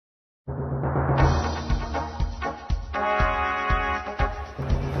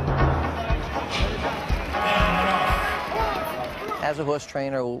As a horse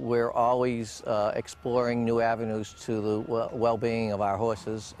trainer, we're always exploring new avenues to the well-being of our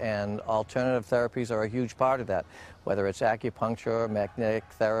horses, and alternative therapies are a huge part of that, whether it's acupuncture, magnetic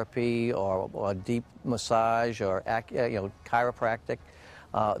therapy, or deep massage, or chiropractic.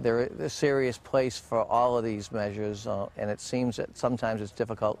 There is a serious place for all of these measures, and it seems that sometimes it's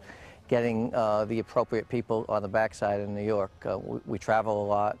difficult getting the appropriate people on the backside in New York. We travel a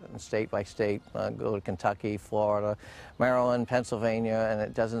lot, state by state, go to Kentucky, Florida, Maryland, Pennsylvania, and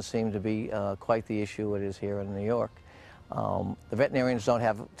it doesn't seem to be quite the issue it is here in New York. The veterinarians don't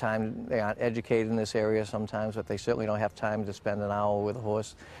have time, they aren't educated in this area sometimes, but they certainly don't have time to spend an hour with a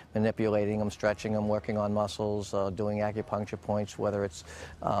horse, manipulating them, stretching them, working on muscles, doing acupuncture points, whether it's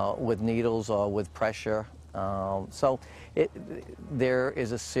with needles or with pressure. There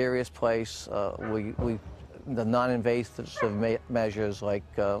is a serious place. The non-invasive measures like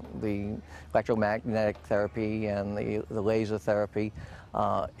the electromagnetic therapy and the laser therapy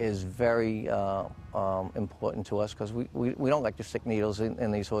is very important to us, because we don't like to stick needles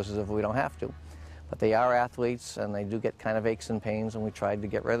in these horses if we don't have to. But they are athletes, and they do get kind of aches and pains, and we try to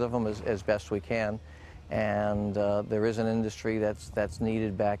get rid of them as best we can. And there is an industry that's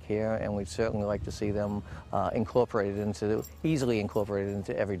needed back here, and we'd certainly like to see them easily incorporated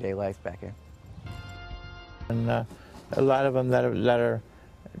into everyday life back here. And a lot of them that are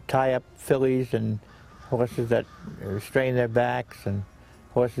tie-up fillies, and horses that strain their backs, and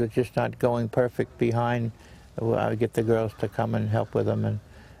horses that just not going perfect behind. I get the girls to come and help with them. And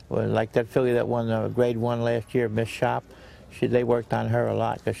like that filly that won Grade 1 last year, Miss Shop, they worked on her a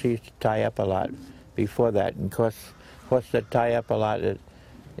lot, because she used to tie up a lot before that. And of course, horses that tie up a lot,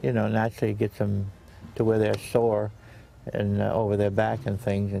 naturally gets them to where they're sore and over their back and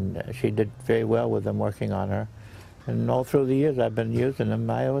things. And she did very well with them working on her. And all through the years I've been using them,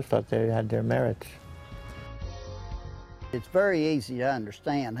 I always thought they had their merits. It's very easy to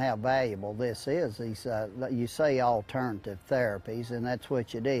understand how valuable this is. These, you say alternative therapies, and that's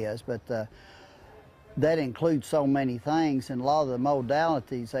what it is, but that includes so many things, and a lot of the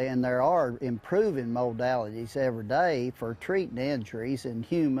modalities, and there are improving modalities every day for treating injuries in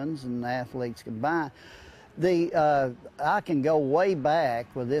humans and athletes combined. I can go way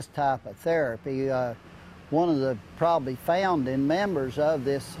back with this type of therapy. One of the probably founding members of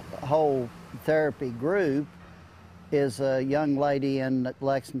this whole therapy group is a young lady in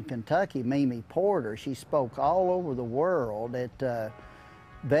Lexington, Kentucky, Mimi Porter. She spoke all over the world at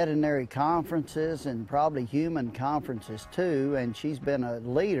veterinary conferences and probably human conferences too, and she's been a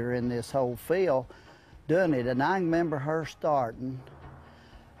leader in this whole field doing it. And I remember her starting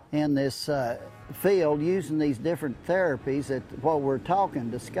in this field using these different therapies that what we're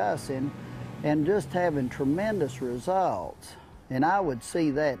discussing, and just having tremendous results. And I would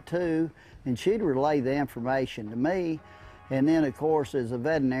see that too, and she'd relay the information to me. And then, of course, as a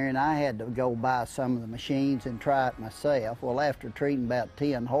veterinarian, I had to go buy some of the machines and try it myself. Well, after treating about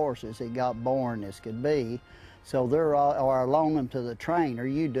 10 horses, it got boring as could be. So they're or loan them to the trainer.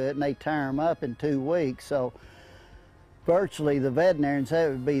 You do it, and they tear them up in 2 weeks. So virtually the veterinarians, that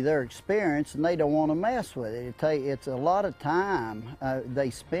would be their experience, and they don't want to mess with it. It's a lot of time they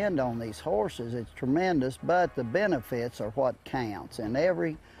spend on these horses. It's tremendous, but the benefits are what counts. And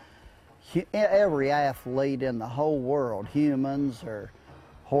every athlete in the whole world, humans or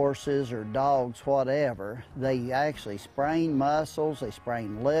horses or dogs, whatever, they actually sprain muscles, they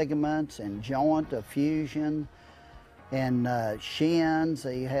sprain ligaments and joint effusion and shins.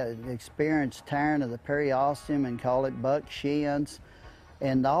 They have experienced tearing of the periosteum and call it buck shins.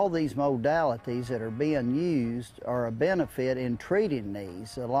 And all these modalities that are being used are a benefit in treating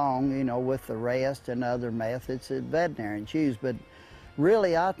these, along, with the rest and other methods that veterinarians use. But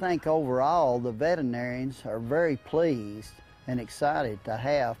really, I think overall the veterinarians are very pleased and excited to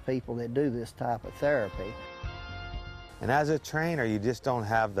have people that do this type of therapy. And as a trainer, you just don't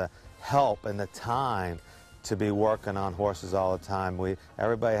have the help and the time to be working on horses all the time.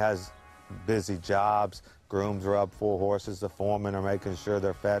 Everybody has busy jobs. Grooms rub full horses. The foremen are making sure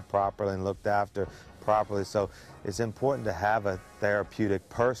they're fed properly and looked after properly. So it's important to have a therapeutic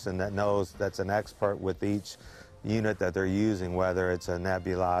person that knows, that's an expert with each unit that they're using, whether it's a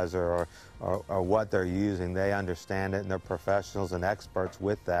nebulizer or what they're using. They understand it, and they're professionals and experts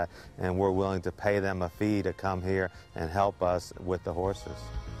with that, and we're willing to pay them a fee to come here and help us with the horses.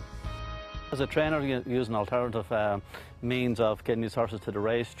 As a trainer, you use an alternative means of getting these horses to the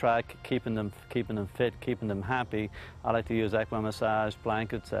racetrack, keeping them fit, keeping them happy. I like to use equine massage,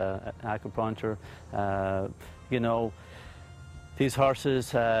 blankets, acupuncture. These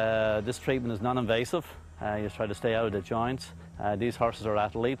horses, this treatment is non-invasive. You try to stay out of the joints. These horses are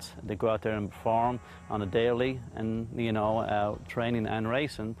athletes. They go out there and perform on a daily, and training and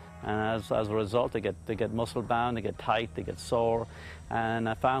racing. And as a result, they get muscle bound, they get tight, they get sore. And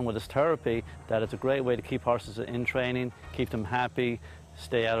I found with this therapy that it's a great way to keep horses in training, keep them happy,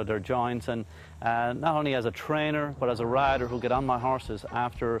 stay out of their joints. And not only as a trainer, but as a rider who get on my horses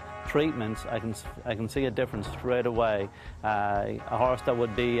after treatments, I can see a difference straight away. A horse that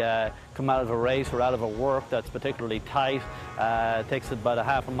would be come out of a race or out of a work that's particularly tight, takes about a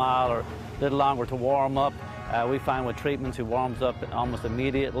half a mile or a little longer to warm up. We find with treatments he warms up almost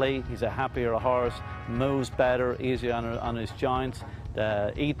immediately. He's a happier horse, moves better, easier on his joints,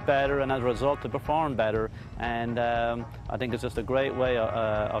 eat better, and as a result to perform better. And I think it's just a great way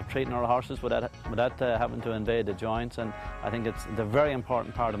of treating our horses without having to invade the joints. And I think it's a very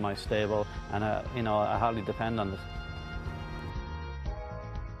important part of my stable, and I highly depend on this.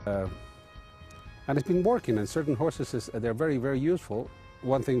 And it's been working, and certain horses, they're very, very useful.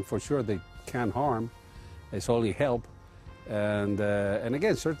 One thing for sure, they can't harm. It's only help. And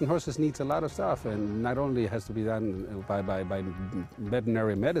again, certain horses needs a lot of stuff, and not only has to be done by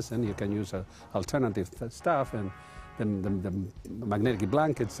veterinary medicine. You can use alternative stuff, and the magnetic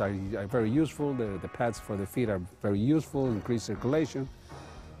blankets are very useful. The pads for the feet are very useful, increase circulation.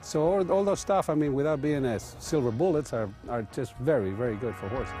 So all those stuff, I mean, without being as silver bullets, are just very, very good for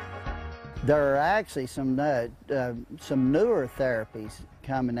horses. There are actually some newer therapies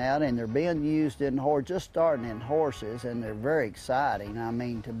coming out, and they're being used in horses, just starting in horses, and they're very exciting. I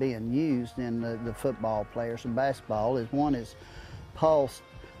mean, to being used in the football players and basketball one is pulsed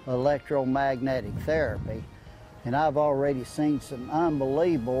electromagnetic therapy, and I've already seen some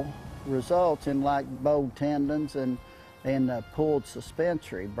unbelievable results in like bowed tendons and pulled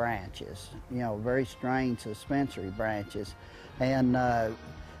suspensory branches, very strained suspensory branches, and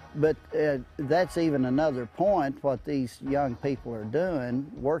but that's even another point. What these young people are doing,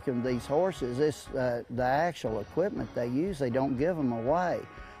 working with these horses, is the actual equipment they use, they don't give them away.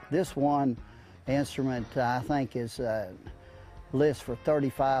 This one instrument, I think, is lists for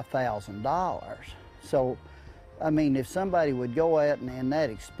 $35,000. So, I mean, if somebody would go out and in that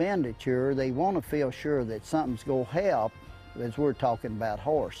expenditure, they want to feel sure that something's going to help, as we're talking about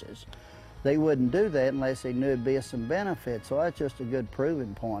horses. They wouldn't do that unless they knew it'd be some benefit. So that's just a good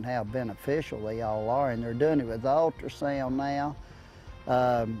proving point how beneficial they all are. And they're doing it with ultrasound now.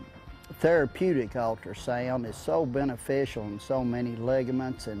 Therapeutic ultrasound is so beneficial in so many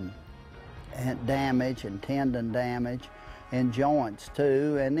ligaments and damage and tendon damage and joints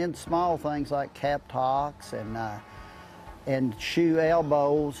too. And then small things like capped hocks and shoe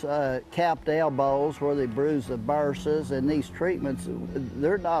elbows, capped elbows where they bruise the bursas. And these treatments,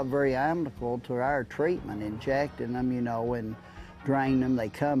 they're not very amicable to our treatment, injecting them, and drain them. They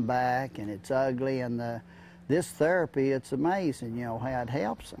come back and it's ugly. And this therapy, it's amazing, how it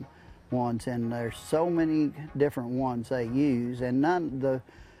helps them. And there's so many different ones they use. And the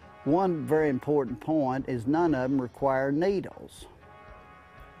one very important point is none of them require needles.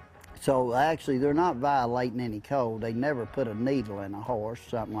 So actually, they're not violating any code. They never put a needle in a horse,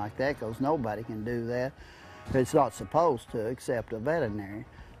 something like that, because nobody can do that. It's not supposed to, except a veterinary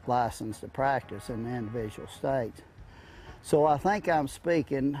licensed to practice in the individual states. So I think I'm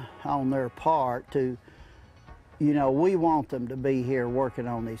speaking on their part to, we want them to be here working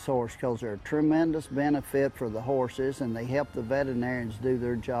on these horses because they're a tremendous benefit for the horses, and they help the veterinarians do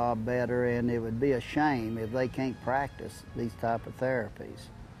their job better, and it would be a shame if they can't practice these type of therapies.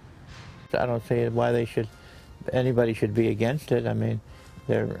 I don't see why anybody should be against it. I mean,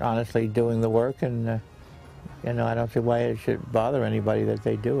 they're honestly doing the work, and I don't see why it should bother anybody that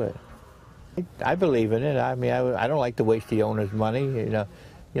they do it. I believe in it. I mean, I don't like to waste the owner's money.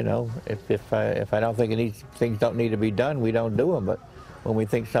 If I don't think things don't need to be done, we don't do them. But when we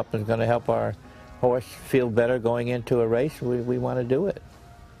think something's going to help our horse feel better going into a race, we want to do it.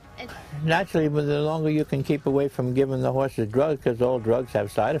 Naturally, but the longer you can keep away from giving the horses drugs, because all drugs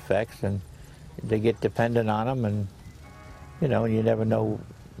have side effects, and they get dependent on them, and you never know.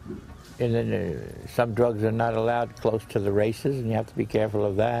 And then some drugs are not allowed close to the races, and you have to be careful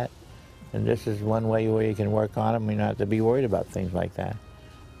of that. And this is one way where you can work on them. You don't have to be worried about things like that.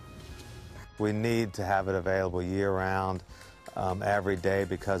 We need to have it available year-round, every day,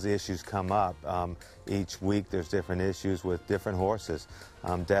 because issues come up. Each week there's different issues with different horses.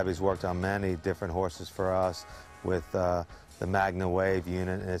 Debbie's worked on many different horses for us with the Magna Wave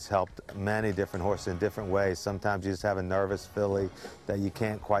unit, and it's helped many different horses in different ways. Sometimes you just have a nervous filly that you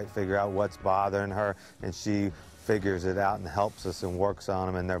can't quite figure out what's bothering her, and she figures it out and helps us and works on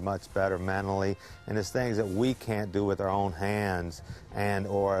them, and they're much better mentally. And it's things that we can't do with our own hands, and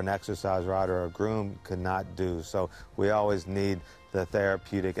or an exercise rider or a groom could not do. So we always need the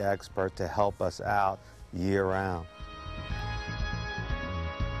therapeutic expert to help us out year-round.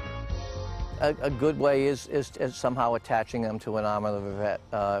 A good way is somehow attaching them to an arm of the vet,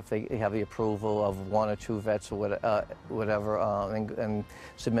 if they have the approval of 1 or 2 vets or whatever, and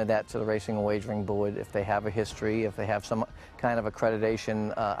submit that to the Racing and Wagering Board. If they have a history, if they have some kind of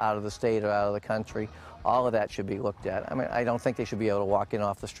accreditation out of the state or out of the country, all of that should be looked at. I mean, I don't think they should be able to walk in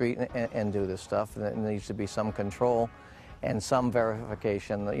off the street and do this stuff. There needs to be some control and some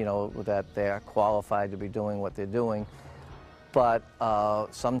verification, you know, that they're qualified to be doing what they're doing. But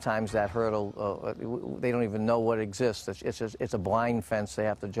sometimes that hurdle, they don't even know what exists. It's a blind fence they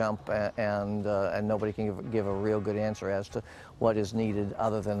have to jump, and nobody can give a real good answer as to what is needed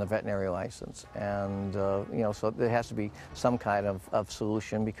other than the veterinary license. And you know, so there has to be some kind of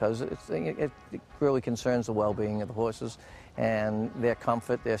solution, because it really concerns the well-being of the horses and their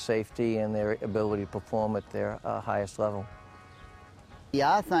comfort, their safety, and their ability to perform at their highest level.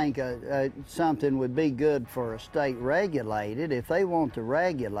 Yeah, I think something would be good for a state regulated. If they want to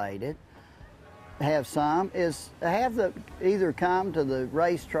regulate it, have the either come to the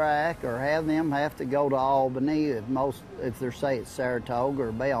racetrack or have them have to go to Albany if they're, say, it's Saratoga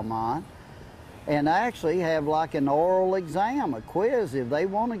or Belmont, and actually have like an oral exam, a quiz, if they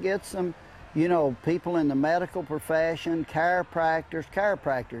want to get some, you know, people in the medical profession,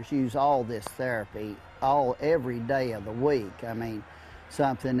 chiropractors use all this therapy every day of the week. I mean,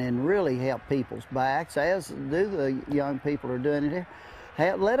 something and really help people's backs, as do the young people who are doing it here.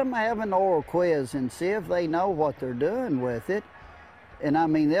 Let them have an oral quiz and see if they know what they're doing with it. And I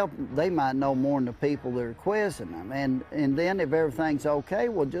mean, they might know more than the people that are quizzing them. And then if everything's okay,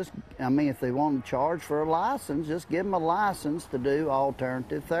 well, just, I mean, if they want to charge for a license, just give them a license to do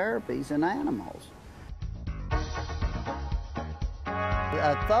alternative therapies in animals.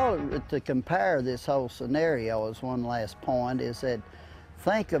 I thought to compare this whole scenario as one last point is that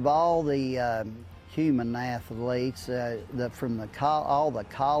think of all the human athletes from all the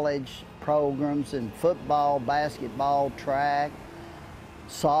college programs in football, basketball, track,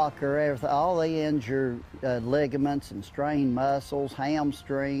 soccer, everything. All they injure ligaments and strain muscles,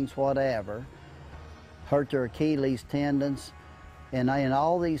 hamstrings, whatever, hurt their Achilles tendons. And in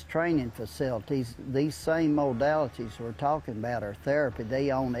all these training facilities, these same modalities we're talking about are therapy.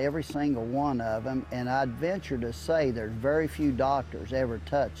 They own every single one of them, and I'd venture to say there's very few doctors ever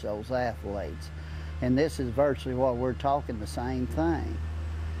touch those athletes. And this is virtually what we're talking, the same thing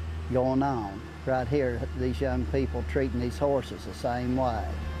going on right here, these young people treating these horses the same way.